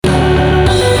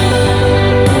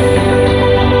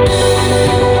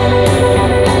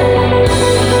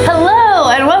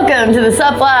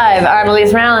Live. I'm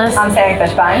Elise Morales. I'm Sarah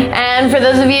Fishbein. And for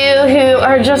those of you who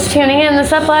are just tuning in,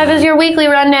 This Up Live is your weekly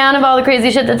rundown of all the crazy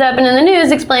shit that's happened in the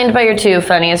news, explained by your two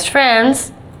funniest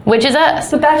friends, which is us.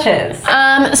 The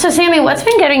Betches. So Sammy, what's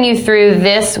been getting you through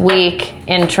this week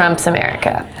in Trump's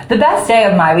America? The best day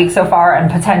of my week so far,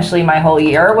 and potentially my whole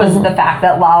year, was the fact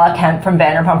that Lala Kent from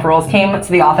Vanderpump Rules came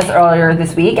to the office earlier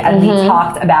this week, and we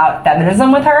talked about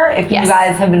feminism with her. If you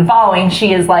guys have been following,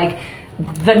 she is like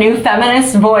the new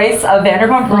feminist voice of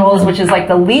Vanderpump Rules, which is like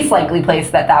the least likely place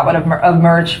that would have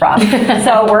emerged from.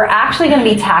 So we're actually going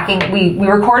to be we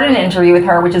recorded an interview with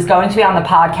her, which is going to be on the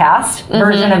podcast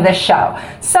version of this show.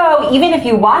 So even if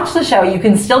you watch the show, you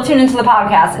can still tune into the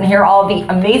podcast and hear all the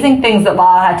amazing things that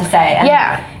Lala had to say. And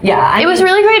it was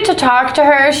really great to talk to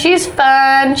her. She's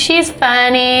fun. She's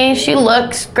funny. She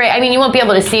looks great. I mean, you won't be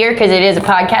able to see her because it is a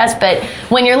podcast, but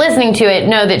when you're listening to it,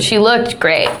 know that she looked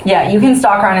great. Yeah, you can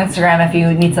stalk her on Instagram if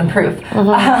you need some proof.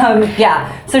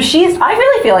 So I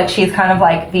really feel like she's kind of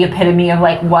like the epitome of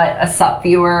like what a sup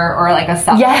viewer or like a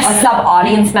sup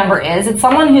audience member is. It's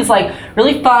someone who's like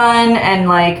really fun and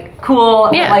like cool,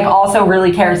 but like also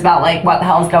really cares about like what the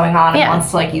hell is going on and wants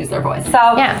to like use their voice.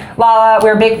 So Lala,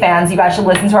 we're big fans. You guys should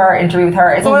listen to our interview with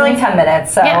her. It's only like 10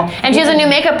 minutes. So and she has a new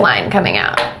makeup line coming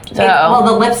out. So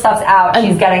the lip stuff's out.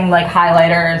 She's getting like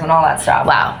highlighters and all that stuff.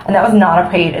 Wow. And that was not a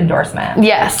paid endorsement.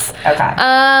 Yes. Okay.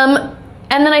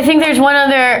 And then I think there's one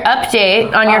other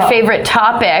update on your favorite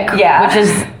topic, which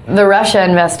is the Russia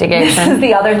investigation. This is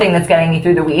the other thing that's getting me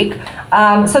through the week.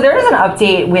 So there is an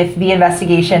update with the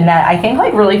investigation that I think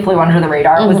like really flew under the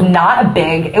radar. It was not a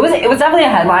big. It was definitely a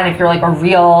headline if you're like a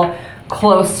real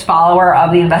close follower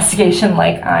of the investigation,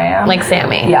 like I am. Like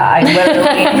Sammy. Yeah,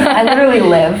 I literally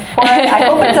live for it. I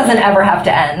hope it doesn't ever have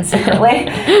to end secretly.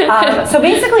 So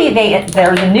basically,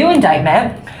 there's a new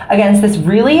indictment against this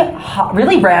really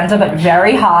random but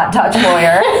very hot Dutch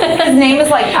lawyer. His name is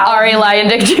like Ari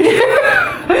Leyendick Jr.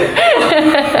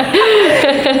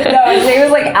 No, his name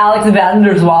is like Alex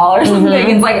Vanderswal or something.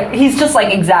 It's like he's just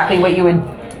like exactly what you would.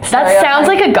 That sounds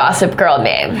like a Gossip Girl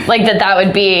name. Like that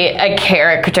would be a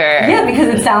character. Yeah, because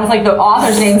it sounds like the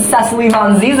author's name, Cecily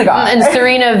von Ziesegaard. And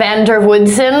Serena van der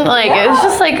Woodsen. Like, it was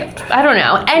just like, I don't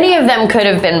know. Any of them could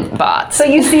have been bots. So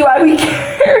you see why we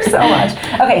care so much.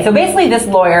 Okay, so basically this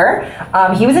lawyer,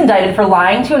 he was indicted for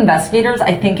lying to investigators,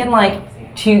 I think in like,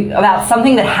 about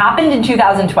something that happened in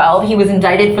 2012. He was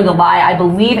indicted for the lie, I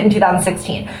believe, in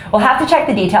 2016. We'll have to check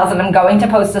the details, and I'm going to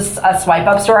post a swipe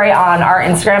up story on our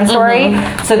Instagram story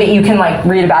so that you can like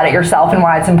read about it yourself and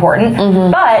why it's important.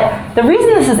 But the reason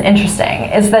this is interesting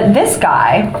is that this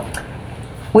guy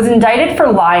was indicted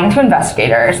for lying to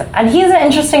investigators, and he's an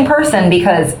interesting person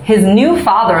because his new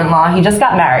father-in-law, he just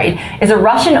got married, is a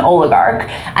Russian oligarch,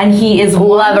 and he is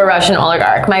love a Russian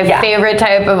oligarch. My favorite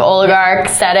type of oligarch.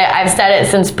 I've said it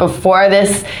since before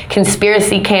this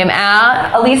conspiracy came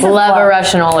out. Elise love a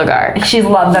Russian oligarch. She's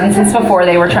loved them since before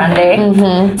they were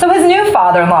trendy. So his new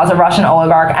father-in-law is a Russian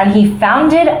oligarch, and he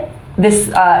founded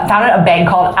a bank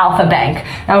called Alpha Bank.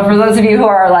 Now, for those of you who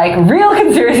are like real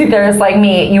conspiracy theorists like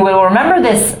me, you will remember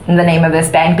the name of this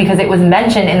bank because it was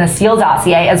mentioned in the Steele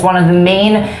dossier as one of the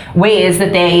main ways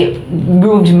that they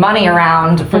moved money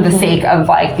around for the sake of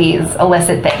like these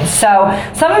illicit things. So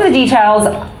some of the details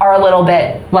are a little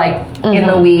bit like in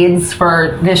the weeds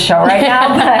for this show right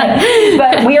now,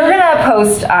 but we are gonna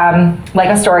post like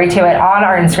a story to it on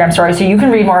our Instagram story so you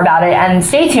can read more about it, and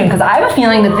stay tuned because I have a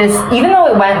feeling that this, even though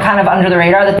it went kind of under the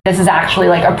radar, that this is actually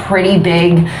like a pretty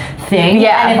big thing.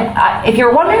 And if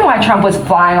you're wondering why Trump was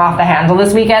flying off the handle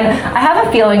this weekend, I have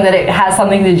a feeling that it has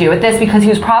something to do with this because he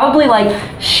was probably like,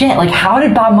 shit, like how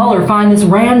did Bob Mueller find this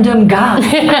random guy?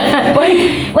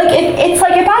 If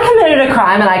I committed a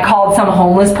crime and I called some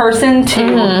homeless person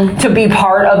to be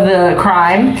part of the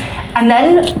crime, and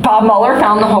then Bob Mueller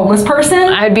found the homeless person,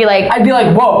 I'd be like,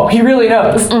 whoa, he really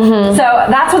knows. So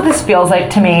that's what this feels like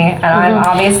to me, and I'm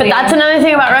obviously. But that's another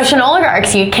thing about Russian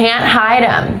oligarchs. You can't hide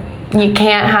them. You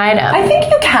can't hide them. I think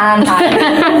you can hide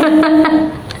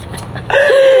them.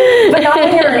 But not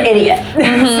when you're an idiot.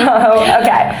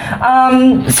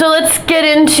 So let's get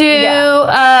into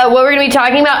what we're going to be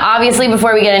talking about. Obviously,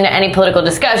 before we get into any political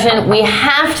discussion, we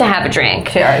have to have a drink.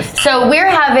 Cheers. So we're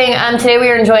having, today we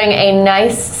are enjoying a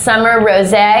nice summer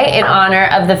rosé in honor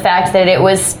of the fact that it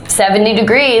was 70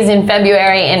 degrees in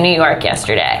February in New York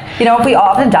yesterday. You know, if we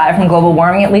all have to die from global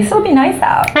warming, at least it'll be nice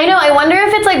out. I know. I wonder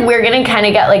if it's like we're going to kind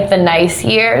of get like the nice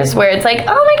years where it's like,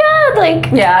 oh my God,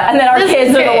 like. Yeah, and then our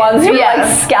kids are the ones who are like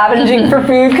scavenging for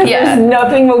food because there's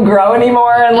nothing will grow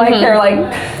anymore, and like they're like.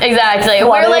 Exactly. Flooded.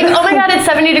 We're like, oh my God, it's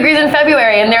 70 degrees in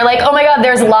February, and they're like, oh my God,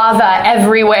 there's lava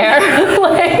everywhere.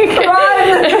 Like. Right.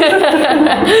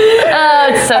 Oh,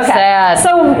 it's so sad.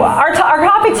 So our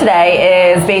topic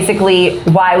today is basically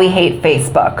why we hate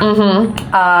Facebook.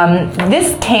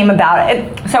 This came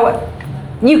about. So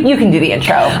you can do the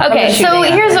intro. Okay, so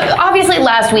here's, obviously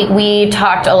last week we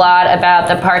talked a lot about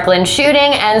the Parkland shooting,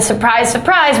 and surprise,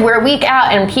 surprise, we're a week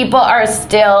out and people are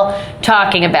still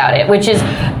talking about it, which is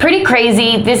pretty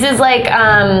crazy. This is like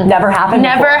never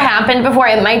happened before.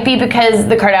 It might be because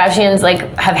the Kardashians like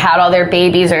have had all their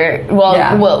babies, or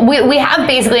we have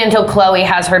basically until Khloe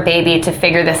has her baby to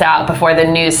figure this out before the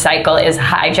news cycle is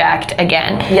hijacked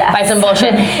again by some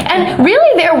bullshit. And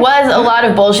really there was a lot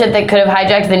of bullshit that could have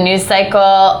hijacked the news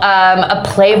cycle. A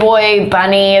Playboy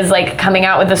bunny is like coming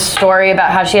out with a story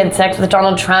about how she had sex with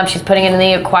Donald Trump. She's putting it in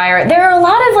the Enquirer. There are a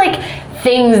lot of like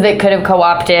things that could have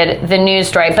co-opted the news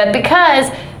story, but because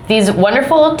these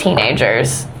wonderful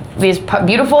teenagers, these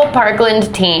beautiful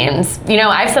Parkland teens, you know,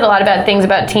 I've said a lot about things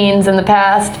about teens in the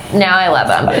past. Now I love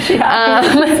them.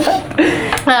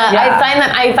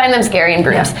 I find them scary in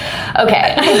groups. Yeah.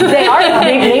 Okay, they are.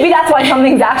 Maybe that's why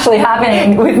something's actually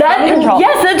happening with gun control.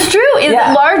 Yes, that's true.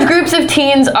 Large groups of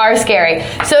teens are scary.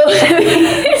 So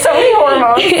many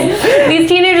hormones. These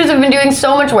teenagers have been doing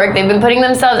so much work. They've been putting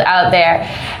themselves out there,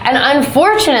 and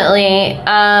unfortunately,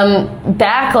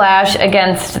 backlash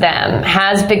against them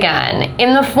has begun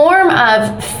in the form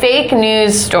of fake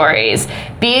news stories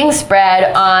being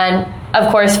spread on, of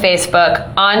course,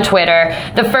 Facebook, on Twitter.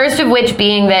 The first of which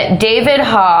being that David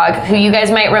Hogg, who you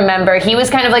guys might remember, he was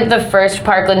kind of like the first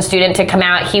Parkland student to come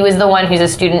out. He was the one who's a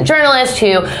student journalist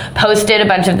who posted a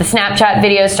bunch of the Snapchat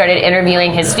videos, started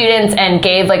interviewing his students, and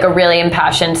gave like a really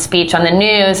impassioned speech on the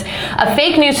news. A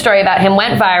fake news story about him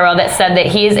went viral that said that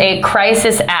he is a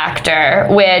crisis actor,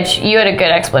 which you had a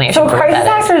good explanation for. So a crisis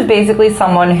actor is basically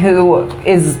someone who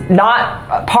is not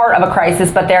a part of a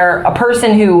crisis, but they're a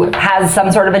person who has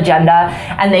some sort of agenda,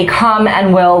 and they come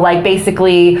and will like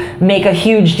basically make a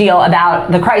huge deal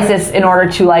about the crisis in order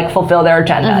to like fulfill their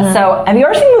agenda. So have you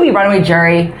ever seen the movie Runaway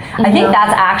Jury? I think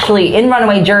that's actually in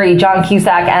Runaway Jury, John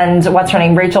Cusack and what's her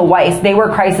name, Rachel Weisz, they were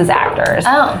crisis actors.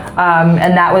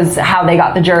 And that was how they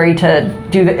got the jury to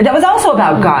do that was also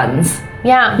about guns.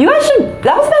 Yeah. You guys should,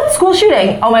 that was about school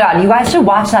shooting. Oh my God, you guys should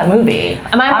watch that movie.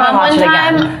 My mom one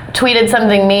time tweeted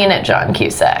something mean at John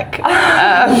Cusack.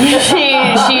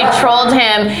 She trolled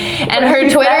him, and her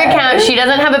Twitter account, she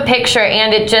doesn't have a picture,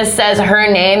 and it just says her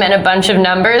name and a bunch of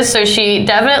numbers, so she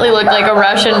definitely looked like a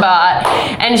Russian bot.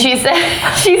 And she said,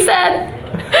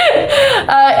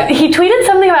 he tweeted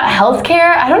something about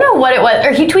healthcare. I don't know what it was,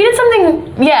 or he tweeted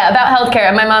something, about healthcare,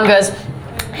 and my mom goes,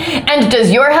 "And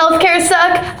does your healthcare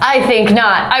suck? I think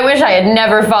not. I wish I had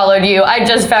never followed you. I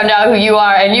just found out who you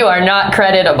are, and you are not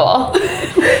creditable."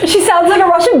 She sounds like a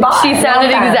Russian bot. She sounded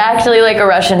exactly like a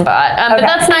Russian bot. But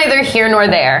that's neither here nor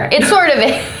there. It's sort of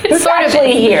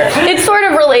here. It's sort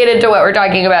of related to what we're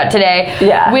talking about today,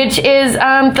 which is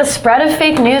the spread of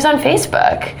fake news on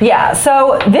Facebook. Yeah,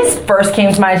 so this first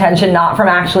came to my attention not from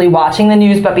actually watching the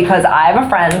news, but because I have a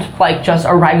friend, like just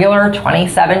a regular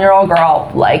 27-year-old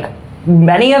girl, like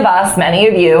many of us, many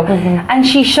of you, and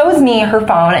she shows me her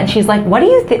phone and she's like, what do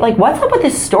you think, like, what's up with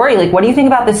this story? Like, what do you think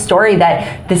about this story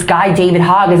that this guy, David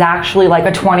Hogg, is actually like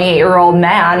a 28-year-old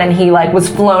man and he like was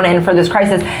flown in for this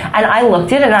crisis? And I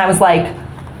looked at it and I was like,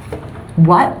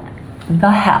 what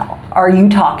the hell are you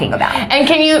talking about? And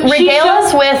can you regale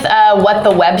us with what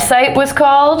the website was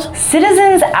called?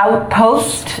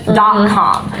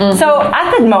 Citizensoutpost.com. So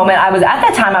at the moment, at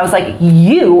that time, I was like,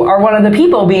 you are one of the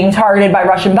people being targeted by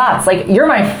Russian bots. Like, you're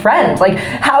my friend. Like,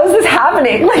 how is this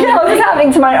happening? Like, how is this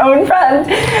happening to my own friend?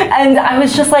 And I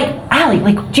was just like, Allie,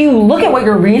 like, do you look at what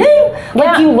you're reading?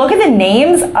 Like, do you look at the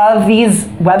names of these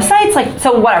websites? Like,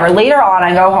 so whatever. Later on,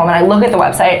 I go home and I look at the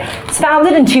website. It's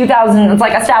founded in 2000. It's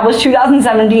like established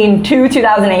 2017 to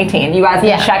 2018. You guys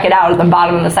can check it out at the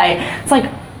bottom of the site. It's like,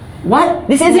 what?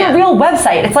 This isn't a real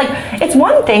website. It's like, it's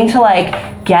one thing to like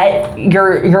get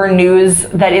your news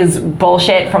that is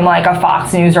bullshit from like a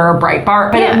Fox News or a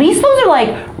Breitbart, but at least those are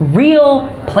like real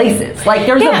places. Like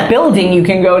there's a building you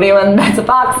can go to and that's a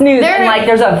Fox News, and like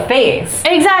there's a face.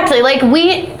 Exactly. Like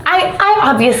I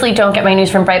obviously don't get my news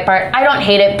from Breitbart. I don't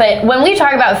hate it, but when we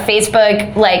talk about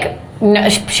Facebook, like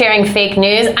sharing fake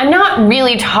news, I'm not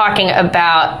really talking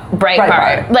about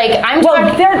Breitbart. Like I'm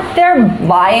they're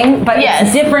lying, but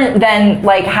it's different than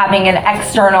like having an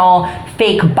external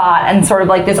fake bot and sort of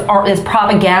like this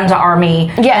propaganda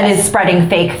army that is spreading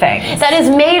fake things. That is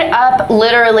made up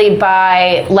literally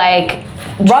by like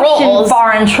trolls.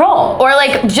 foreign troll. Or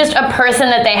like just a person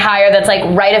that they hire that's like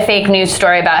write a fake news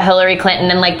story about Hillary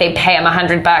Clinton and like they pay him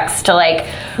 $100 to like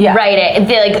write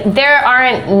it. There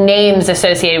aren't names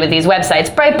associated with these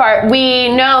websites. Breitbart,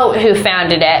 we know who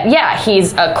founded it. Yeah,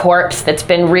 he's a corpse that's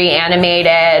been reanimated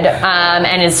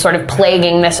and is sort of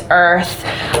plaguing this earth.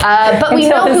 But we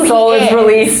know who his soul is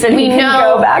released and he can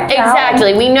go back down.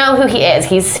 Exactly. We know who he is.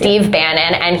 He's Steve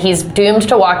Bannon, and he's doomed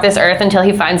to walk this earth until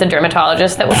he finds a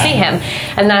dermatologist that will see him.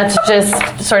 And that's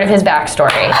just sort of his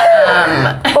backstory.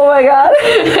 Oh my God.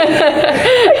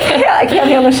 I can't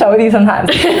be on the show with you sometimes.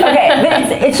 Okay,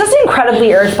 but it's just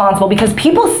incredibly irresponsible because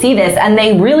people see this and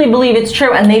they really believe it's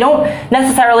true, and they don't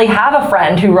necessarily have a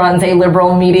friend who runs a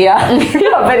liberal media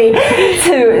company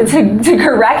to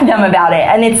correct them about it.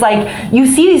 And it's like, you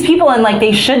see these people and like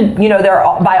they should, they're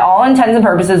by all intents and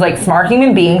purposes like smart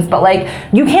human beings, but like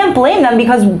you can't blame them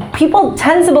because people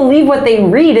tend to believe what they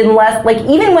read unless, like,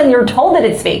 even when you're told that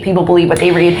it's fake, people believe what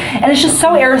they read. And it's just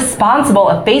so irresponsible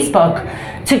of Facebook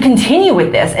to continue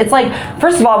with this. It's like,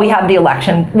 first of all, we have the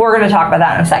election. We're going to talk about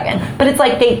that in a second. But it's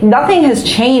like nothing has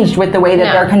changed with the way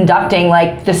that they're conducting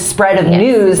like the spread of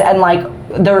news and like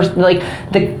there's like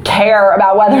the care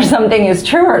about whether something is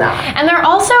true or not. And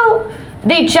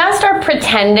they just are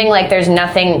pretending like there's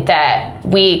nothing that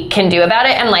we can do about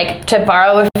it. And like, to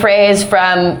borrow a phrase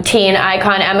from teen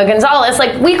icon Emma Gonzalez,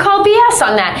 like, we call BS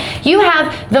on that. You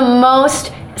have the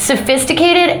most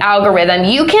sophisticated algorithm.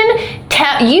 You can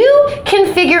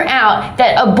figure out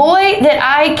that a boy that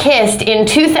I kissed in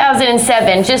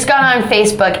 2007 just got on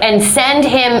Facebook and send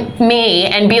me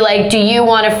and be like, do you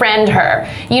want to friend her?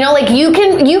 Like you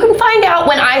can find out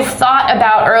when I thought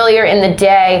about earlier in the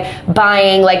day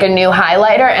buying like a new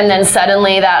highlighter, and then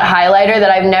suddenly that highlighter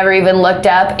that I've never even looked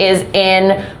up is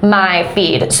in my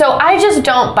feed. So I just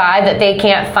don't buy that they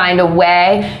can't find a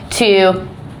way to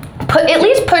at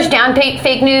least push down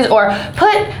fake news or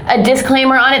put a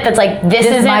disclaimer on it that's like, this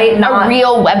isn't a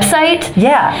real website.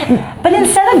 Yeah. But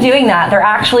instead of doing that, they're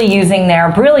actually using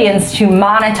their brilliance to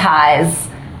monetize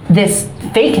this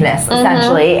fakeness,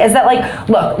 essentially. Is that like,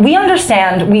 look, we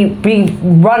understand, we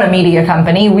run a media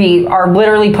company, we are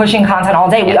literally pushing content all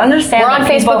day. We understand we're on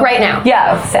Facebook right now.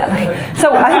 Yeah, sadly.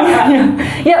 So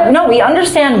we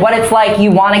understand what it's like.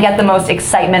 You want to get the most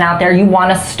excitement out there, you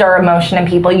want to stir emotion in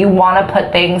people, you want to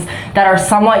put things that are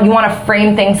somewhat, you want to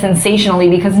frame things sensationally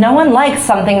because no one likes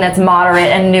something that's moderate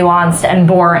and nuanced and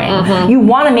boring. You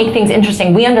want to make things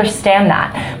interesting. We understand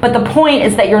that. But the point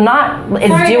is that you're not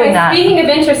doing that. Speaking of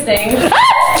interesting.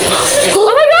 Oh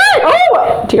my God!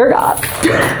 Oh, dear God.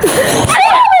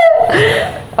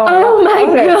 Oh my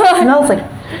God. It smells like...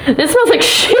 This smells like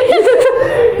shit.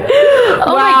 Oh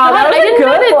wow, my God. That was a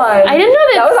good one. I didn't know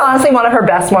that. That was honestly one of her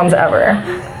best ones ever.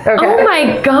 Okay. Oh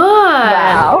my God.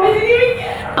 Wow.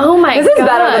 Oh my God. This is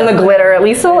better than the glitter. At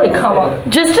least like, come on.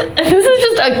 This is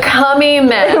just a cummy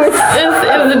mess. This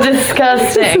is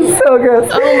disgusting. This is so gross.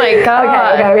 Oh my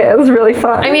God. Okay. It was really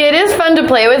fun. I mean, it is fun to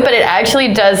play with, but it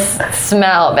actually does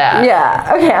smell bad.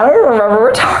 Yeah. Okay, I don't even remember what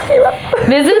we're talking about.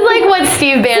 This is like what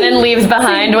Steve Bannon leaves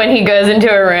behind when he goes into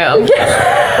a room.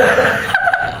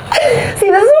 See,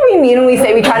 this is what we mean when we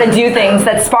say we try to do things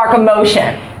that spark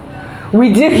emotion.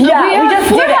 We do,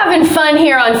 yeah. We're having fun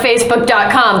here on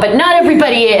Facebook.com, but not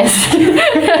everybody is.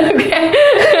 Okay.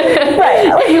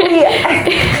 Right.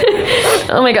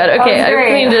 Oh my God. Okay, I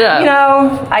cleaned it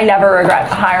up. I never regret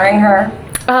hiring her.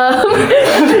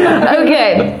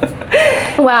 Okay.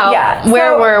 Wow. Yeah.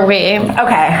 Where were we?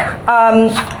 Okay.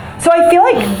 So I feel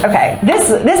like, okay,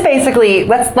 this basically,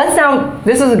 let's now,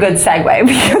 this is a good segue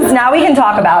because now we can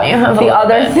talk about the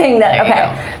other thing that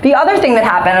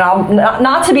happened, and I'll,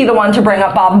 not to be the one to bring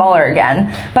up Bob Mueller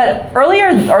again, but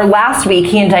last week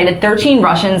he indicted 13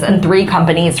 Russians and 3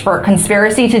 companies for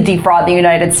conspiracy to defraud the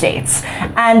United States.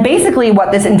 And basically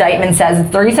what this indictment says, it's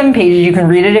 37 pages, you can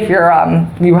read it if you're,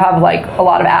 you have like a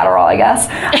lot of Adderall, I guess.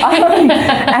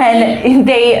 And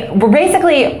they were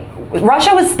basically,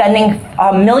 Russia was spending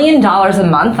 $1 million a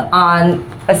month on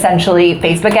essentially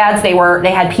Facebook ads. They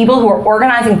had people who were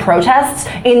organizing protests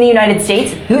in the United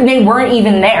States who they weren't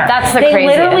even there. That's the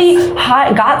craziest. They literally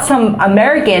got some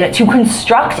American to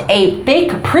construct a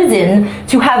fake prison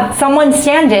to have someone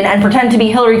stand in and pretend to be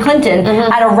Hillary Clinton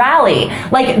at a rally.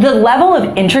 Like, the level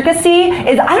of intricacy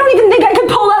is, I don't even think I could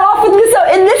pull that off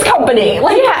in this company.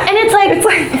 Like, yeah, and it's like,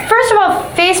 first of all,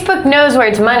 Facebook knows where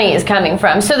its money is coming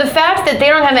from. So the fact that they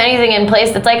don't have anything in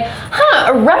place that's like,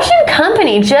 a Russian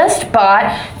company just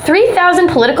bought 3,000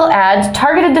 political ads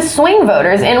targeted to swing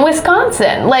voters in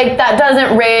Wisconsin. Like, that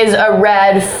doesn't raise a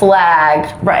red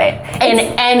flag in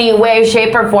any way,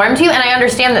 shape, or form to you. And I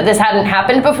understand that this hadn't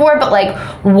happened before, but like,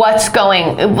 what's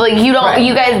going, like, you don't,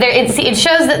 you guys, it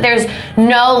shows that there's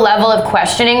no level of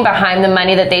questioning behind the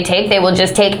money that they take. They will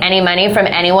just take any money from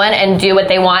anyone and do what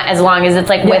they want as long as it's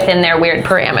like within their weird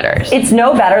parameters. It's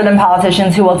no better than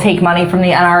politicians who will take money from the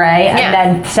NRA and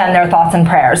then send their thoughts and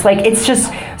prayers. Like, it's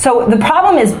just, so the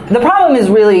problem is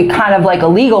really kind of like a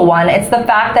legal one. It's the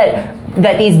fact that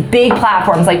these big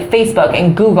platforms like Facebook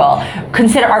and Google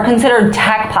are considered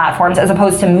tech platforms as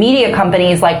opposed to media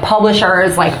companies like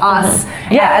publishers like us.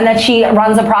 And that she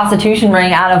runs a prostitution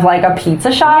ring out of like a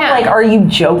pizza shop. Like, are you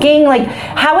joking? Like,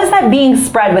 how is that being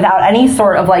spread without any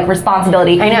sort of like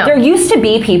responsibility? I know. There used to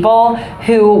be people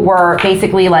who were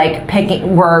basically like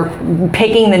picking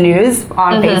the news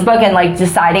on Facebook and like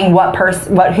deciding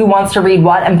who wants to read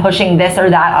what and pushing this or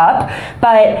that up.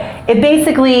 But it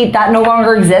basically, that no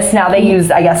longer exists now. They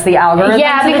use, I guess, the algorithm.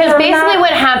 Yeah, because basically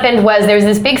what happened was there was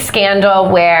this big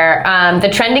scandal where the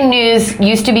trending news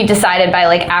used to be decided by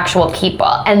like actual people,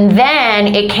 and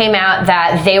then it came out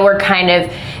that they were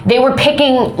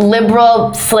picking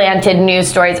liberal slanted news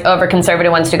stories over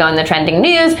conservative ones to go in the trending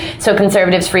news. So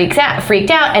conservatives freaked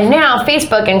out, and now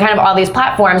Facebook and kind of all these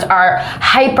platforms are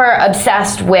hyper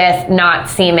obsessed with not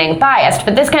seeming biased.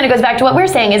 But this kind of goes back to what we're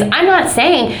saying is, I'm not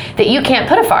saying that you can't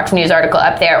put a Fox News article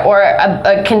up there or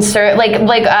a like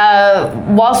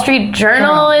Wall Street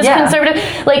Journal is conservative.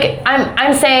 Like,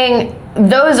 I'm saying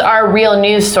those are real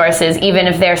news sources, even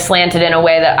if they're slanted in a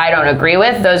way that I don't agree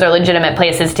with. Those are legitimate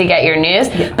places to get your news.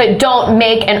 But don't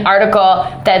make an article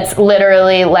that's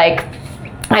literally like,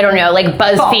 I don't know, like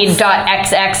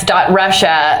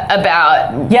BuzzFeed.xx.Russia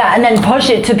about... Yeah, and then push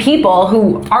it to people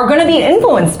who are going to be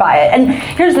influenced by it. And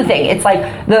here's the thing. It's like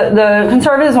the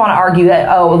conservatives want to argue that,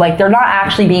 like they're not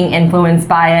actually being influenced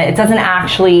by it. It doesn't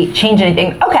actually change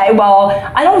anything. Okay, well,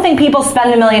 I don't think people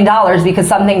spend $1 million because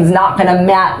something's not going to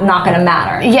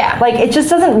matter. Yeah. Like, it just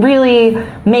doesn't really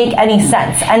make any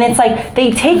sense. And it's like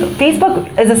Facebook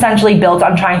is essentially built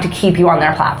on trying to keep you on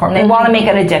their platform. They want to make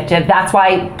it addictive. That's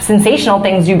why sensational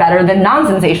things do better than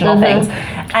non-sensational things,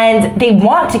 and they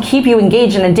want to keep you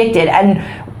engaged and addicted. And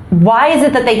why is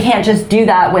it that they can't just do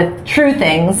that with true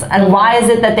things? And why is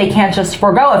it that they can't just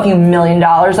forego a few $1 million?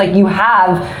 Like, you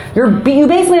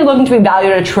basically are looking to be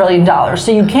valued at $1 trillion,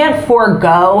 so you can't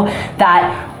forego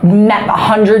that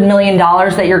 $100 million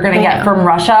that you're going to get from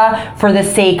Russia for the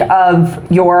sake of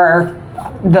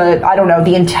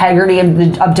the integrity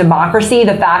of democracy,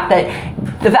 the fact that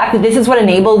this is what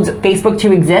enabled Facebook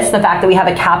to exist, the fact that we have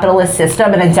a capitalist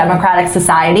system and a democratic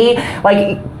society.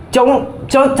 Like,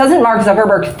 doesn't Mark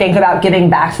Zuckerberg think about giving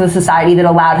back to the society that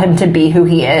allowed him to be who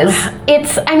he is?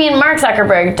 Mark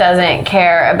Zuckerberg doesn't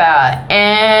care about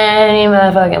any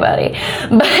motherfucking body.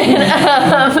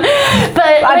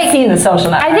 But I've seen the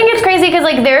social network. I think it's crazy because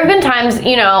like there have been times,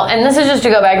 and this is just to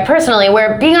go back personally,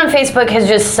 where being on Facebook has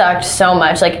just sucked so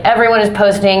much. Like, everyone is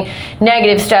posting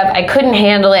negative stuff. I couldn't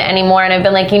handle it anymore, and I've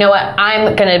been like, you know what?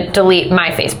 I'm gonna delete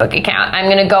my Facebook account. I'm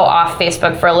gonna go off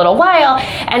Facebook for a little while.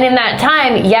 And in that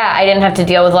time, I didn't have to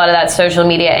deal with a lot of that social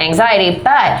media anxiety,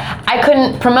 but I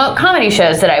couldn't promote comedy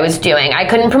shows that I was doing. I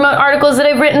couldn't promote articles that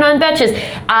I've written on Betches.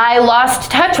 I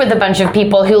lost touch with a bunch of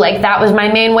people who, like, that was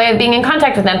my main way of being in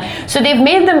contact with them. So they've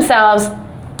made themselves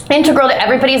integral to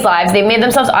everybody's lives. They've made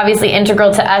themselves obviously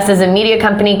integral to us as a media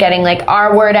company, getting like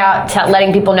our word out, to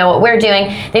letting people know what we're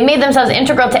doing. They've made themselves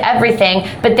integral to everything,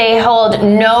 but they hold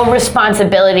no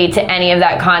responsibility to any of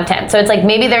that content. So it's like,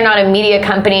 maybe they're not a media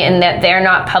company in that they're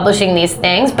not publishing these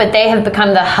things, but they have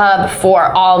become the hub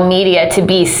for all media to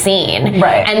be seen.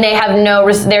 Right. And they have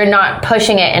they're not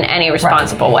pushing it in any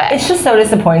responsible way. It's just so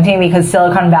disappointing because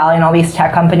Silicon Valley and all these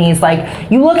tech companies, like,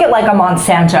 you look at like a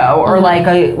Monsanto or I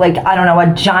don't know,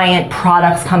 a giant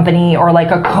products company or like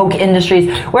a Coke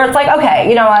Industries, where it's like, okay,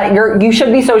 you know what, you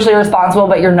should be socially responsible,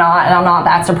 but you're not, and I'm not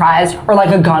that surprised. Or like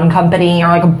a gun company or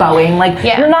like a Boeing, like,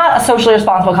 you're not a socially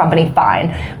responsible company,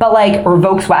 fine. But like, or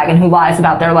Volkswagen, who lies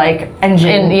about their like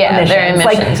emissions. Their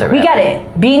emissions. Like, we get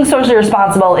it. Being socially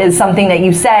responsible is something that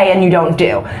you say and you don't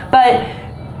do. But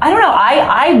I don't know,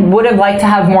 I would have liked to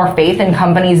have more faith in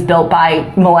companies built by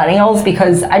millennials,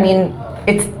 because I mean,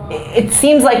 it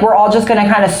seems like we're all just going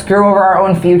to kind of screw over our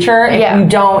own future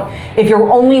if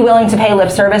you're only willing to pay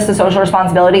lip service to social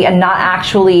responsibility and not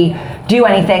actually do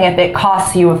anything if it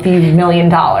costs you a few $1 million.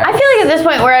 I feel like at this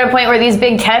point we're at a point where these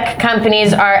big tech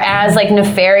companies are as like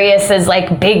nefarious as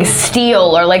like Big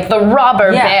Steel or like the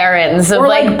robber barons of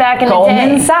like back in Goldman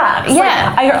the day. Sachs.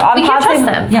 Yeah, Like, I'm positive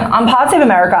replace them. Yeah, on Pod Save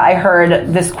America, I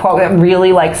heard this quote that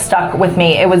really like stuck with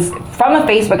me. It was from a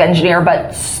Facebook engineer,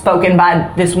 but spoken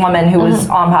by this woman who was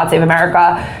on Pod Save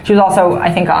America. She was also,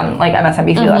 I think, on like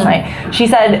MSNBC last night. She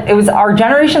said, it was our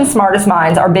generation's smartest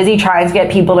minds are busy trying to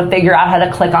get people to figure out how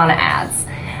to click on ads.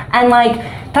 And like,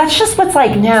 that's just what's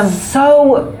like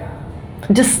so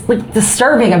just like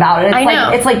disturbing about it. It's I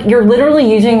know. It's like you're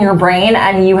literally using your brain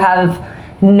and you have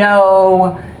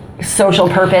no social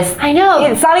purpose. I know.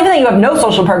 It's not even that you have no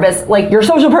social purpose. Like, your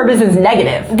social purpose is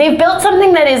negative. They've built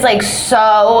something that is like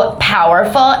so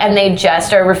powerful, and they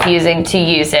just are refusing to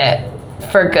use it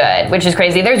for good, which is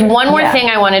crazy. There's one more thing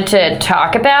I wanted to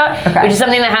talk about, which is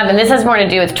something that happened. This has more to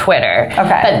do with Twitter.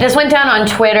 But this went down on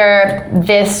Twitter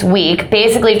this week.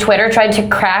 Basically, Twitter tried to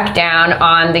crack down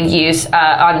on the use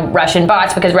on Russian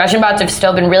bots, because Russian bots have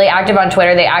still been really active on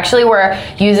Twitter. They actually were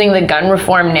using the Gun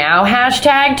Reform Now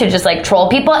hashtag to just like troll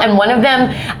people. And one of them,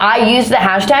 I used the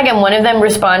hashtag, and one of them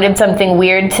responded something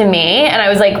weird to me. And I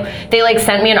was like, they like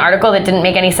sent me an article that didn't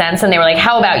make any sense. And they were like,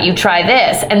 how about you try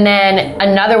this? And then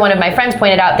another one of my friends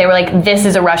pointed out, they were like, this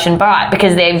is a Russian bot,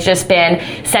 because they've just been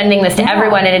sending this to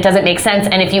everyone and it doesn't make sense.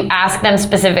 And if you ask them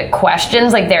specific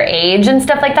questions, like their age and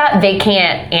stuff like that, they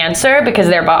can't answer because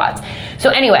they're bots.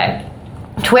 So anyway,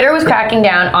 Twitter was cracking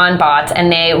down on bots,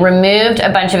 and they removed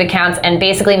a bunch of accounts and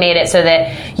basically made it so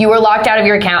that you were locked out of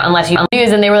your account unless you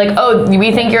use. And they were like, oh,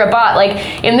 we think you're a bot.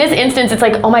 Like, in this instance, it's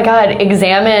like, oh my God,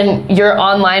 examine your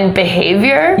online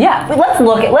behavior. Yeah, let's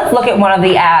look at one of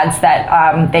the ads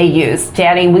that they used.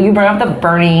 Danny, will you bring up the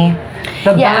Bernie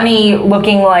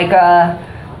looking like a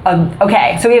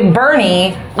okay, so we have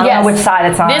Bernie. I don't know which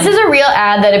side it's on. This is a real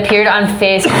ad that appeared on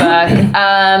Facebook.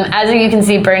 As you can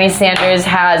see, Bernie Sanders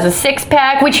has a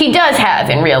six-pack, which he does have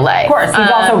in real life. Of course,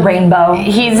 he's also rainbow.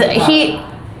 He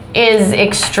is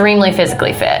extremely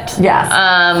physically fit. Yes.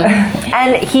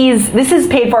 And this is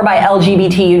paid for by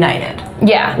LGBT United.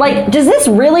 Yeah. Like, does this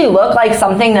really look like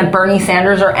something that Bernie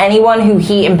Sanders or anyone who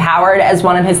he empowered as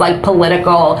one of his, like,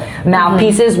 political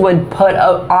mouthpieces would put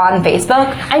on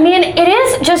Facebook? I mean, it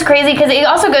is just crazy, because it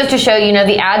also goes to show, you know,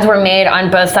 the ads were made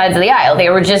on both sides of the aisle. They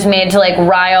were just made to, like,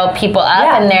 rile people up,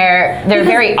 and they're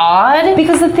very odd.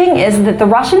 Because the thing is that the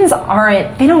Russians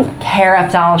they don't care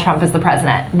if Donald Trump is the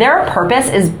president. Their purpose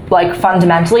is, like,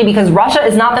 fundamentally, because Russia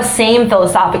is not the same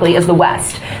philosophically as the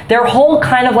West. Their whole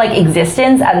kind of, like,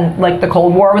 existence, and, like, the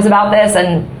Cold War was about this,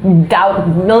 and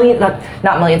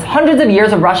hundreds of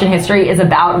years of Russian history is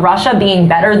about Russia being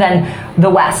better than the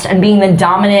West and being the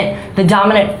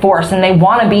dominant force, and they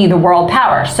want to be the world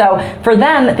power. So for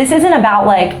them, this isn't about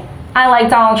like, I like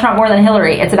Donald Trump more than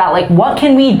Hillary. It's about like, what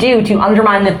can we do to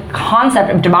undermine the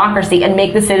concept of democracy and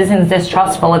make the citizens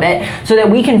distrustful of it, so that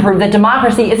we can prove that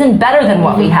democracy isn't better than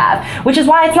what we have. Which is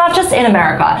why it's not just in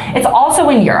America. It's also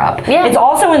in Europe. Yeah. It's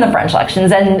also in the French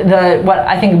elections and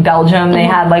I think Belgium, they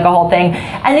had like a whole thing.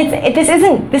 And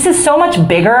this is so much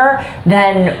bigger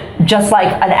than just like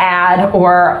an ad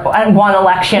or one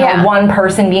election or one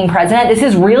person being president. This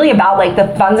is really about like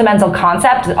the fundamental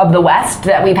concept of the West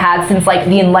that we've had since like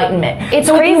the Enlightenment. It's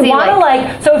so crazy.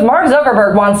 So if Mark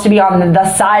Zuckerberg wants to be on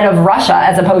the side of Russia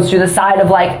as opposed to the side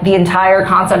of like the entire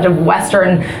concept of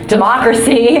Western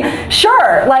democracy,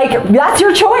 sure, like that's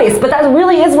your choice. But that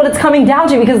really is what it's coming down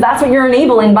to, because that's what you're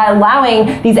enabling by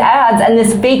allowing these ads and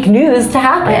this fake news to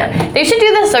happen. They should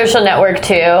do the Social Network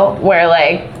too, where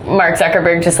like Mark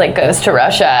Zuckerberg just like goes to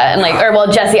Russia and like,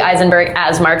 Jesse Eisenberg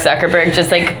as Mark Zuckerberg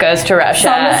just like goes to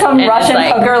Russia. Some Russian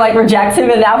hooker like rejects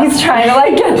him, and now he's trying to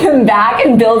like get him back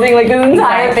and building like this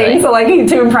entire thing. So like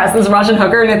to impress this Russian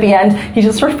hooker, and at the end he's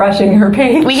just refreshing her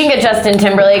page. We can get Justin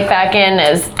Timberlake back in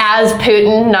as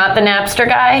Putin, not the Napster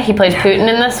guy. He plays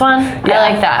Putin in this one. Yeah.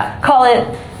 I like that. Call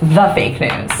it the fake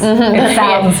news. It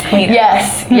sounds cleaner.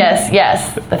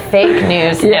 Yes. The fake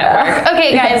news network.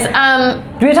 Okay, guys.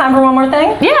 Do we have time for one more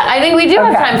thing? Yeah, I think we do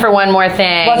have time for one more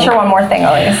thing. What's your one more thing,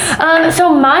 Elise?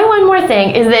 So my one more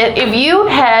thing is that if you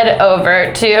head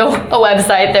over to a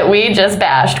website that we just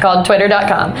bashed called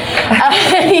twitter.com,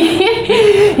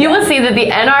 you will see that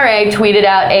the NRA tweeted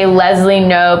out a Leslie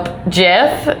Knope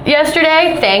GIF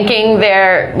yesterday thanking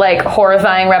their like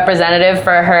horrifying representative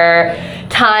for her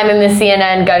time in the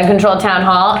CNN gun control town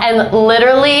hall, and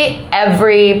literally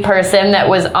every person that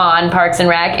was on Parks and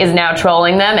Rec is now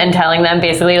trolling them and telling them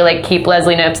basically to like keep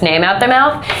Leslie Knope's name out their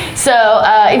mouth. So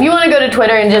if you want to go to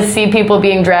Twitter and just see people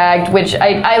being dragged, which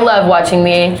I love watching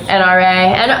the NRA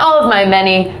and all of my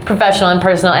many professional and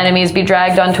personal enemies be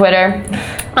dragged on Twitter,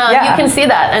 you can see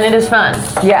that, and it is fun.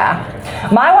 Yeah.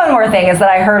 My one more thing is that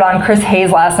I heard on Chris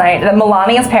Hayes last night that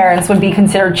Melania's parents would be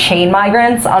considered chain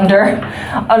migrants under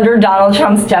Donald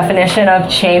Trump's definition of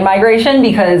chain migration,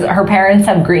 because her parents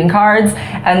have green cards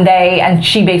and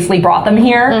she basically brought them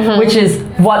here, which is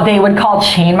what they would call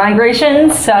chain migration.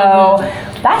 So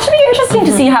that should be interesting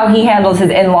to see how he handles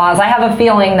his in-laws. I have a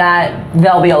feeling that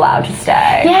they'll be allowed to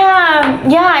stay.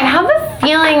 Yeah, I have a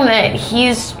feeling that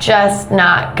he's just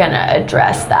not gonna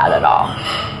address that at all.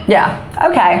 Yeah.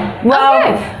 Okay.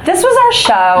 Well, this was our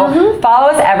show. Follow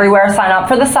us everywhere. Sign up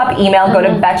for the SUP email. Go to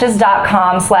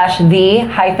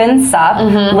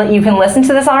betches.com/the-sup. You can listen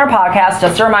to this on our podcast.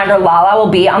 Just a reminder, Lala will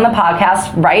be on the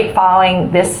podcast right following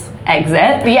this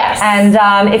exit. Yes.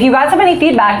 And if you guys have any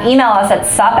feedback, email us at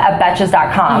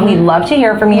sup@betches.com. We'd love to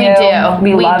hear from you. We do.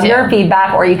 We love your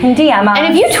feedback, or you can DM us.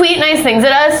 And if you tweet nice things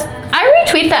at us, I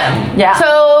retweet them. Yeah.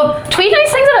 So tweet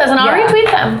nice things at us and I'll retweet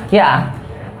them. Yeah.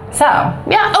 So.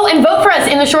 Yeah. Oh, and vote for us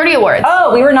in the Shorty Awards.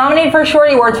 Oh, we were nominated for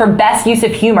Shorty Awards for Best Use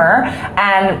of Humor,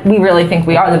 and we really think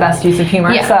we are the best use of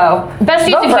humor. Yeah. So best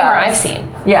use of humor I've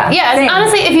seen. Yeah. Yeah.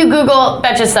 Honestly, if you Google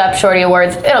Betches Up Shorty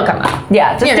Awards, it'll come up.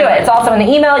 Yeah. Just do it. It's also in the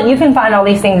email. You can find all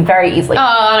these things very easily. It's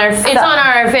on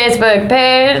our Facebook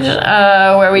page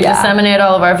where we disseminate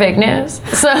all of our fake news.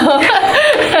 So,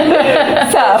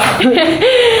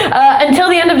 until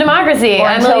the end of democracy.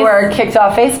 Until we're kicked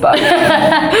off Facebook.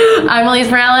 I'm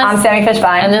Elise Morales. I'm Sammy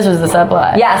Fishbein. And this was The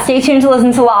Supply. Yeah, stay tuned to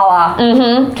listen to Lala.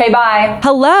 Okay, bye.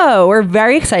 Hello. We're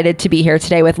very excited to be here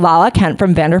today with Lala Kent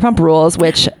from Vanderpump Rules,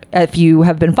 which, if you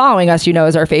have been following us, you know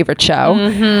is our favorite show.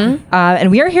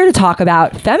 And we are here to talk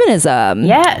about feminism.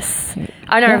 Yes.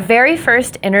 On our very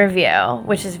first interview,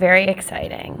 which is very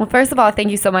exciting. Well, first of all, thank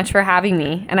you so much for having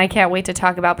me, and I can't wait to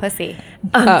talk about pussy.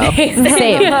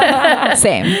 Same.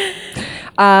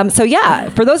 So yeah,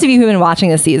 for those of you who've been watching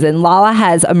this season, Lala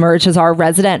has emerged as our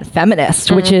resident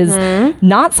feminist, which is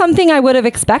not something I would have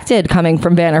expected coming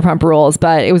from Vanderpump Rules,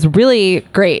 but it was really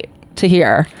great to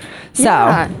hear. So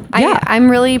I'm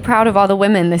really proud of all the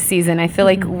women this season. I feel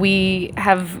like we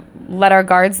have let our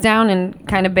guards down and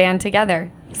kind of band together.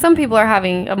 Some people are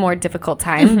having a more difficult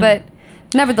time, but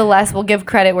nevertheless, we'll give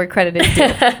credit where credit is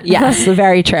due. Yes,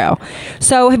 very true.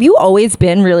 So have you always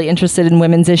been really interested in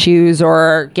women's issues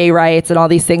or gay rights and all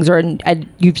these things, or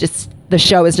the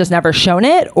show has just never shown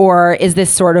it, or is this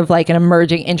sort of like an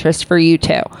emerging interest for you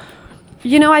too?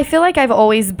 You know, I feel like I've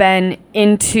always been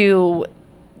into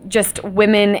just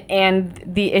women and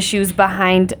the issues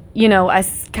behind,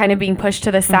 us kind of being pushed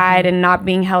to the side and not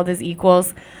being held as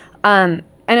equals.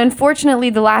 And unfortunately,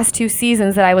 the last 2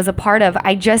 seasons that I was a part of,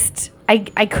 I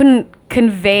couldn't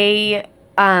convey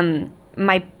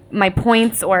my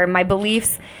points or my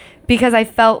beliefs because I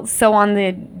felt so on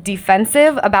the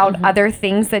defensive about other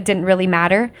things that didn't really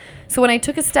matter. So when I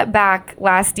took a step back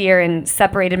last year and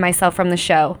separated myself from the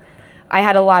show, I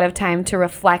had a lot of time to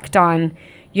reflect on,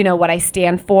 what I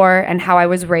stand for and how I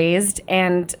was raised.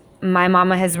 And my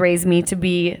mama has raised me to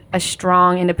be a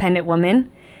strong, independent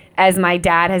woman, as my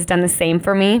dad has done the same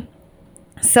for me.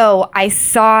 So I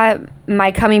saw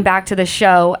my coming back to the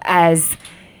show as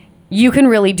you can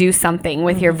really do something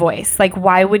with your voice. Like,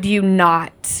 why would you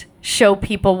not show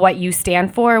people what you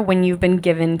stand for when you've been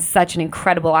given such an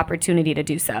incredible opportunity to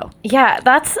do so? Yeah,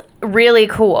 that's really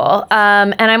cool.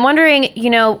 And I'm wondering,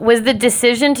 was the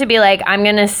decision to be like, I'm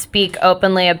going to speak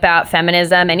openly about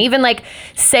feminism, and even like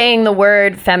saying the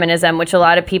word feminism, which a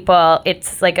lot of people,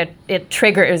 it's like it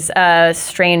triggers a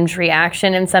strange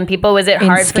reaction in some people. Was it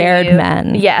hard scared for you?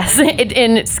 Men? Yes,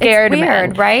 in scared it's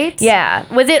weird, men, right?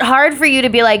 Yeah. Was it hard for you to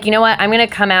be like, you know what, I'm going to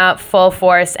come out full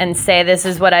force and say this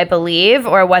is what I believe,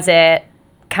 or was it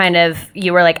kind of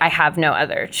you were like, I have no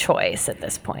other choice at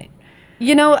this point?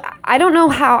 I don't know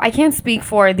how, I can't speak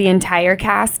for the entire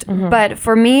cast, but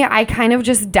for me, I kind of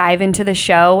just dive into the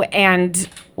show and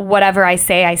whatever I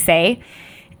say.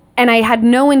 And I had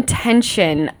no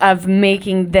intention of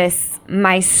making this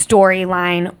my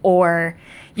storyline or,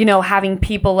 having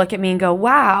people look at me and go,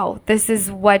 wow, this is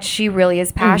what she really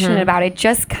is passionate about. It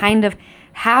just kind of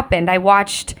happened. I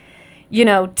watched,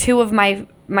 2 of my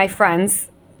friends,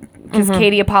 because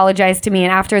Katie apologized to me,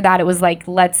 and after that it was like,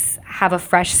 let's have a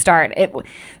fresh start.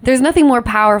 There's nothing more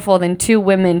powerful than 2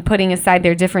 women putting aside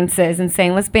their differences and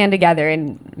saying, let's band together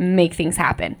and make things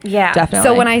happen. Yeah, definitely.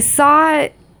 So when I saw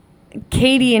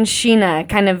Katie and Sheena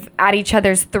kind of at each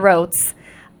other's throats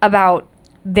about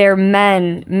their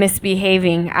men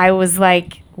misbehaving, I was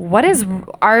like, what is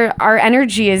our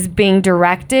energy is being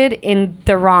directed in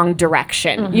the wrong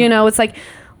direction. It's like,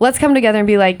 let's come together and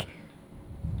be like,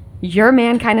 your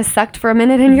man kind of sucked for a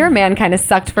minute and your man kind of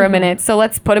sucked for a minute. So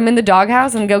let's put him in the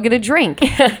doghouse and go get a drink.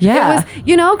 Yeah. It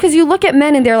was, because you look at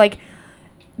men and they're like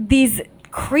these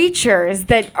creatures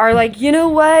that are like, you know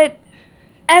what?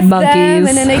 F Monkeys. them.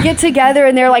 And then they get together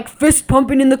and they're like fist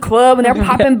pumping in the club and they're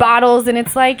popping bottles. And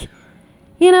it's like,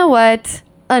 you know what?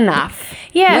 Enough.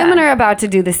 Yeah. Women are about to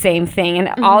do the same thing.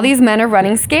 And all these men are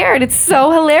running scared. It's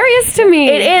so hilarious to me.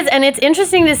 It is, and it's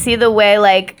interesting to see the way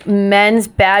like men's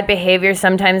bad behavior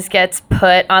sometimes gets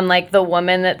put on like the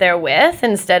woman that they're with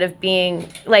instead of being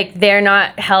like they're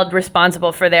not held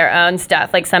responsible for their own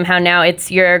stuff. Like somehow now it's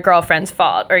your girlfriend's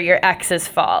fault or your ex's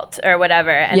fault or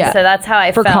whatever. And so that's how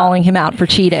I for felt. calling him out for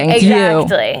cheating. It's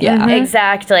Exactly. you. Yeah.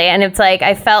 Exactly. And it's like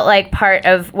I felt like part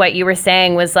of what you were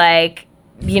saying was like,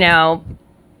 you know,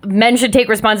 men should take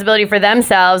responsibility for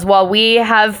themselves while we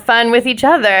have fun with each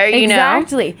other, you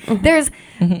Exactly. There's,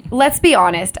 let's be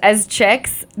honest, as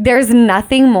chicks, there's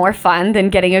nothing more fun than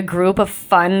getting a group of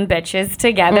fun bitches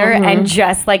together and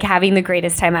just like having the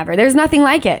greatest time ever. There's nothing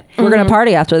like it. We're going to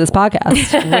party after this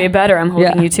podcast. Way better. I'm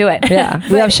holding you to it. Yeah.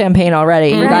 We have champagne already.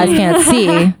 You guys can't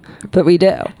see, but we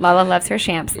do. Lala loves her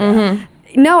champs.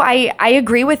 No, I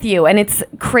agree with you. And it's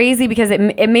crazy because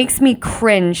it makes me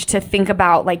cringe to think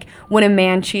about like when a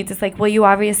man cheats, it's like, well, you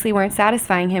obviously weren't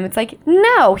satisfying him. It's like,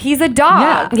 no, he's a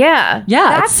dog. Yeah.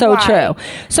 Yeah, That's it's so why. true.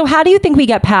 So how do you think we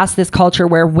get past this culture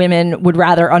where women would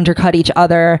rather undercut each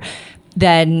other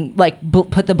than like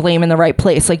put the blame in the right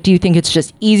place? Like, do you think it's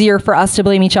just easier for us to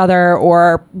blame each other,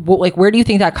 or like where do you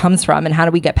think that comes from, and how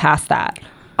do we get past that?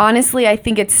 Honestly, I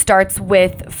think it starts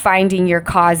with finding your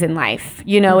cause in life.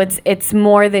 You know, it's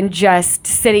more than just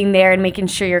sitting there and making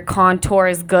sure your contour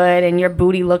is good and your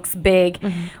booty looks big.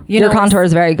 Your contour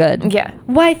is very good. Yeah.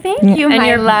 Why, thank you, And my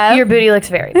your love. your booty looks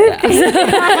very big.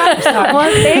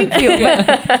 Well, thank you.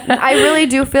 But I really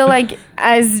do feel like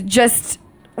as just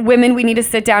women, we need to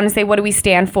sit down and say, what do we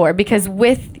stand for? Because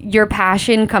with your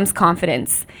passion comes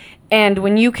confidence. And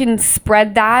when you can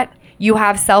spread that, you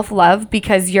have self-love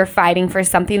because you're fighting for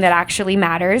something that actually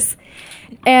matters.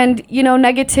 And, you know,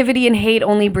 negativity and hate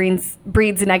only breeds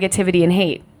negativity and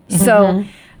hate. So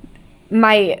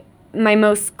my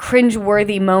most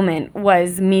cringe-worthy moment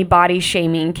was me body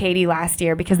shaming Katie last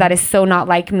year because that is so not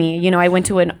like me. You know, I went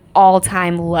to an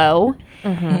all-time low.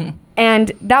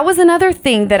 And that was another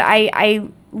thing that I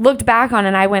looked back on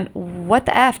and I went, what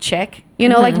the F, chick? You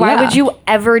know, like, why would you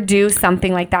ever do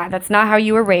something like that? That's not how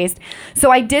you were raised. So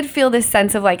I did feel this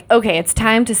sense of like, okay, it's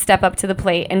time to step up to the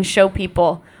plate and show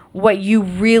people what you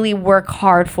really work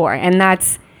hard for. And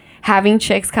that's having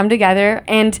chicks come together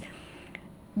and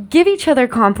give each other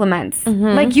compliments.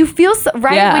 Like, you feel,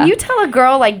 right? Yeah. When you tell a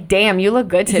girl, like, damn, you look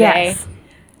good today.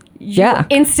 Yes.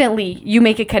 Instantly, you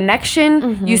make a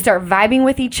connection. You start vibing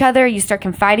with each other. You start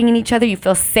confiding in each other. You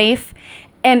feel safe.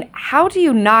 And how do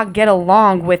you not get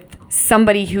along with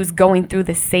somebody who's going through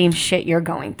the same shit you're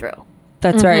going through?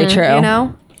 That's very true. You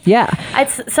know? Yeah.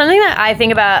 It's something that I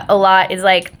think about a lot is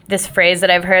like this phrase that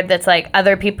I've heard that's like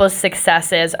other people's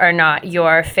successes are not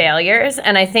your failures.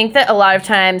 And I think that a lot of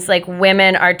times like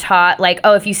women are taught like,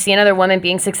 oh, if you see another woman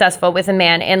being successful with a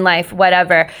man in life,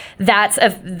 whatever,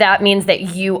 that means that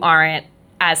you aren't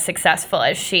as successful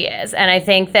as she is. And I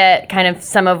think that kind of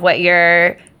some of what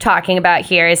you're talking about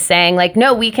here is saying like,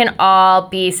 no, we can all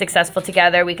be successful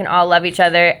together. We can all love each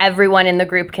other. Everyone in the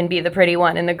group can be the pretty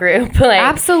one in the group. Like,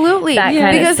 Absolutely. that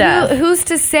kind of Because stuff. who's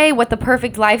to say what the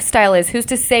perfect lifestyle is? Who's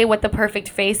to say what the perfect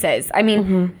face is? I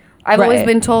mean, I've always Right.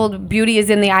 been told beauty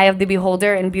is in the eye of the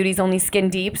beholder and beauty's only skin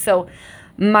deep. So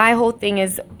my whole thing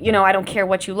is, you know, I don't care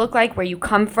what you look like, where you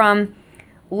come from.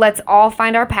 Let's all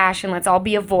find our passion. Let's all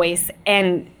be a voice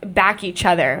and back each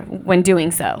other when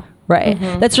doing so. Right.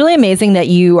 That's really amazing that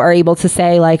you are able to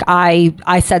say like, I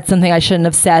said something I shouldn't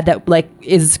have said that like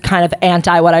is kind of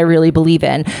anti what I really believe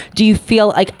in. Do you feel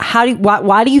like,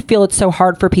 why do you feel it's so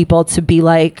hard for people to be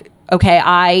like, okay,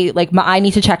 I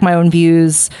need to check my own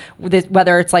views,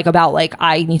 whether it's like about like,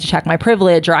 I need to check my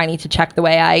privilege or I need to check the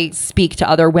way I speak to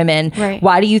other women. Right.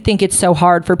 Why do you think it's so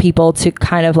hard for people to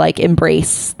kind of like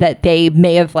embrace that they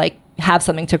may have like have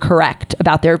something to correct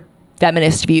about their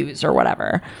feminist views or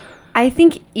whatever? I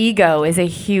think ego is a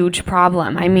huge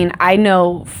problem. I mean, I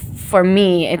know for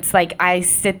me, it's like I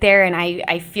sit there and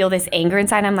I feel this anger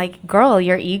inside. I'm like, girl,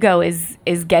 your ego is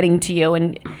getting to you.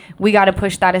 And we got to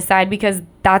push that aside because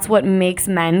that's what makes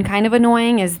men kind of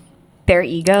annoying is their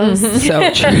egos. So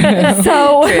true.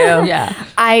 So Yeah.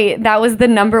 that was the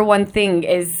number one thing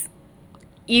is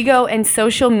ego, and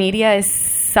social media is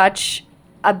such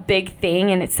a big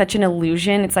thing and it's such an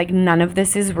illusion. It's like none of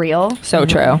this is real. So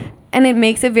true. And it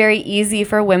makes it very easy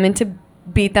for women to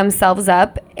beat themselves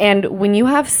up. And when you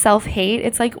have self-hate,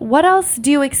 it's like, what else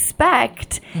do you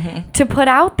expect to put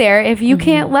out there if you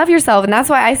can't love yourself? And that's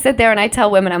why I sit there and I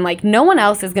tell women, I'm like, no one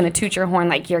else is going to toot your horn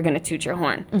like you're going to toot your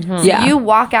horn. So you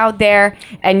walk out there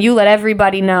and you let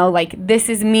everybody know, like, this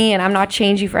is me and I'm not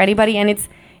changing for anybody. And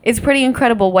it's pretty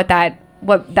incredible what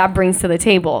that brings to the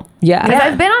table. Yeah. Because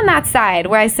I've been on that side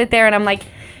where I sit there and I'm like,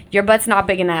 your butt's not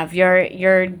big enough.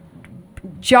 Your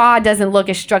jaw doesn't look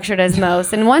as structured as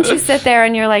most. And once you sit there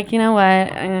and you're like, you know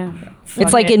what?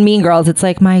 It's like in Mean Girls. It's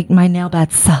like my nail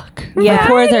beds suck. My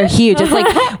pores are huge. It's like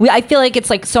I feel like it's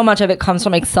like so much of it comes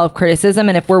from like self-criticism,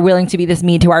 and if we're willing to be this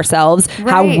mean to ourselves,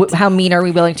 how mean are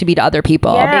we willing to be to other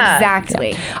people? Yeah.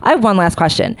 Exactly. Yeah. I have one last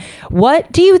question. What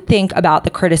do you think about the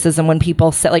criticism when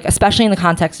people say, like, especially in the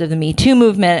context of the Me Too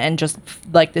movement and just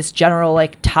like this general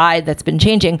like tide that's been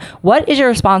changing? What is your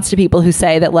response to people who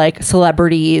say that like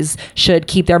celebrities should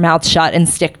keep their mouths shut and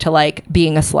stick to like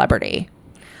being a celebrity?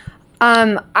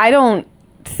 I don't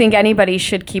think anybody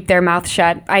should keep their mouth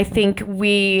shut. I think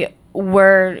we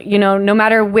were, no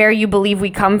matter where you believe we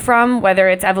come from, whether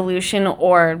it's evolution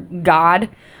or God,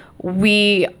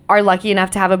 we are lucky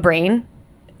enough to have a brain.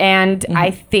 And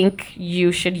I think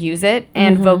you should use it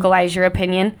and vocalize your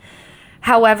opinion.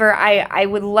 However, I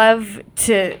would love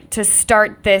to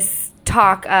start this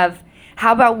talk of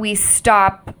how about we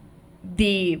stop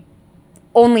the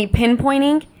only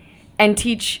pinpointing and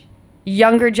teach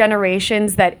younger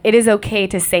generations that it is okay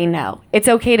to say no. It's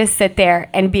okay to sit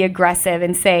there and be aggressive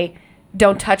and say,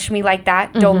 don't touch me like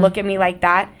that. Don't look at me like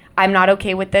that. I'm not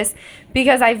okay with this.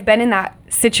 Because I've been in that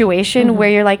situation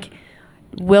where you're like,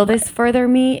 will this further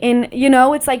me in,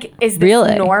 it's like, is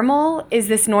this normal? Is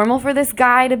this normal for this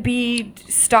guy to be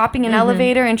stopping an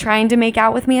elevator and trying to make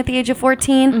out with me at the age of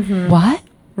 14? What?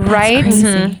 Right?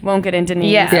 Won't get into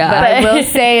names. Yeah. But I will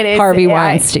say it is Harvey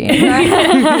Weinstein.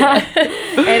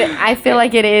 I feel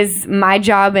like it is my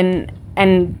job and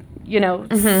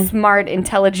smart,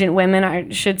 intelligent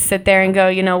women should sit there and go,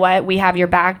 you know what? We have your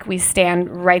back. We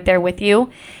stand right there with you.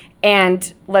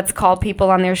 And let's call people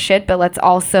on their shit, but let's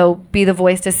also be the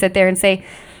voice to sit there and say,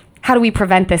 how do we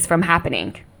prevent this from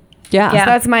happening? Yeah. So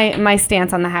that's my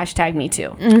stance on the hashtag Me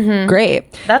Too.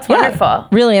 Great. That's wonderful.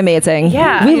 Really amazing.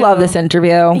 Yeah. We love this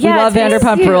interview. We love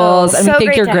Vanderpump Rules, and So we think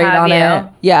great you're to great have on you. it.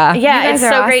 Yeah. Yeah, You it's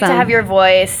guys so are great to awesome. have your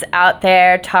voice out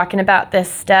there talking about this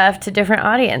stuff to different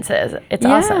audiences. It's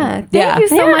awesome. Thank you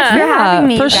so much for having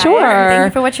me. For guys. sure. Thank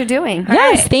you for what you're doing.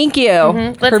 Yes, thank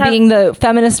you for being the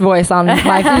feminist voice on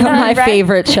my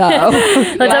favorite show.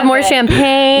 Let's have more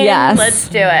champagne. Yes. Let's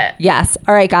do it. Yes.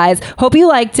 All right, guys. Hope you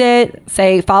liked it.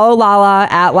 Say follow Lala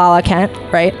at Lala Kent,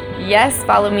 right? Yes,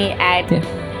 follow me at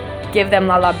Give Them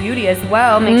Lala Beauty as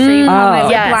well. Make sure you call my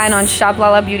zip line on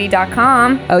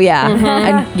shoplalabeauty.com. Oh, yeah.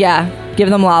 And yeah, give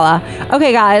them Lala.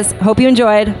 Okay, guys. Hope you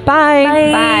enjoyed.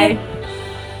 Bye. Bye.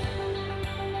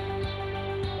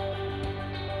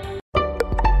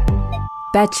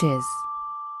 Betches.